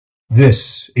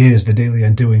This is the Daily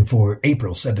Undoing for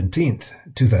April 17th,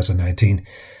 2019.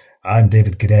 I'm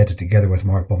David Cadet, together with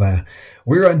Mark Bovin.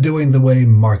 We're undoing the way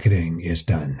marketing is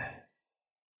done.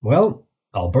 Well,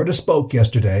 Alberta spoke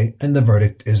yesterday, and the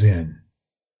verdict is in.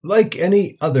 Like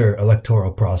any other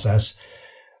electoral process,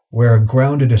 where a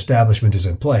grounded establishment is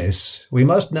in place, we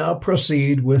must now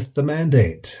proceed with the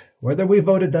mandate, whether we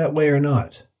voted that way or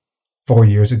not. 4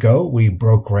 years ago, we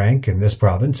broke rank in this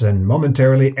province and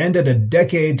momentarily ended a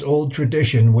decades-old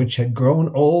tradition which had grown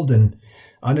old and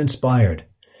uninspired.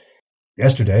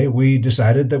 Yesterday, we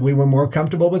decided that we were more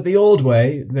comfortable with the old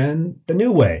way than the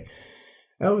new way.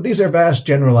 Now, these are vast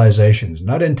generalizations,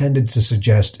 not intended to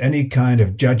suggest any kind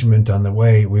of judgment on the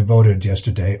way we voted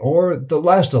yesterday or the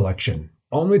last election,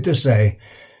 only to say,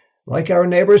 like our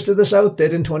neighbors to the south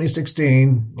did in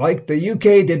 2016, like the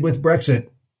UK did with Brexit.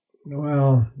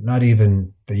 Well, not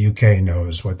even the UK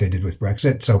knows what they did with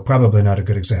Brexit, so probably not a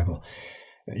good example.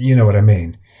 You know what I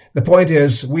mean. The point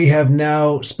is, we have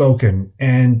now spoken,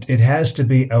 and it has to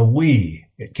be a we.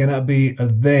 It cannot be a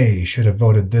they should have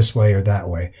voted this way or that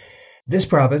way. This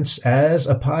province, as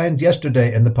opined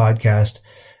yesterday in the podcast,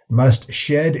 must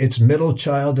shed its middle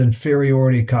child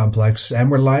inferiority complex and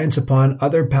reliance upon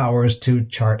other powers to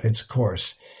chart its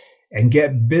course, and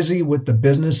get busy with the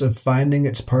business of finding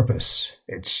its purpose,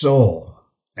 its soul,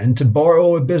 and to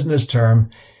borrow a business term,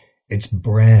 its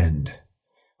brand.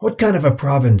 What kind of a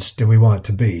province do we want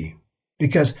to be?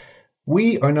 Because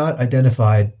we are not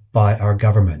identified by our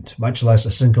government, much less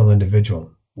a single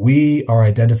individual. We are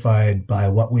identified by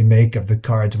what we make of the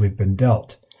cards we've been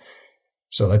dealt.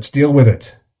 So let's deal with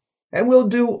it. And we'll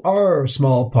do our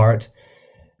small part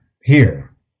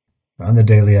here on the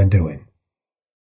Daily Undoing.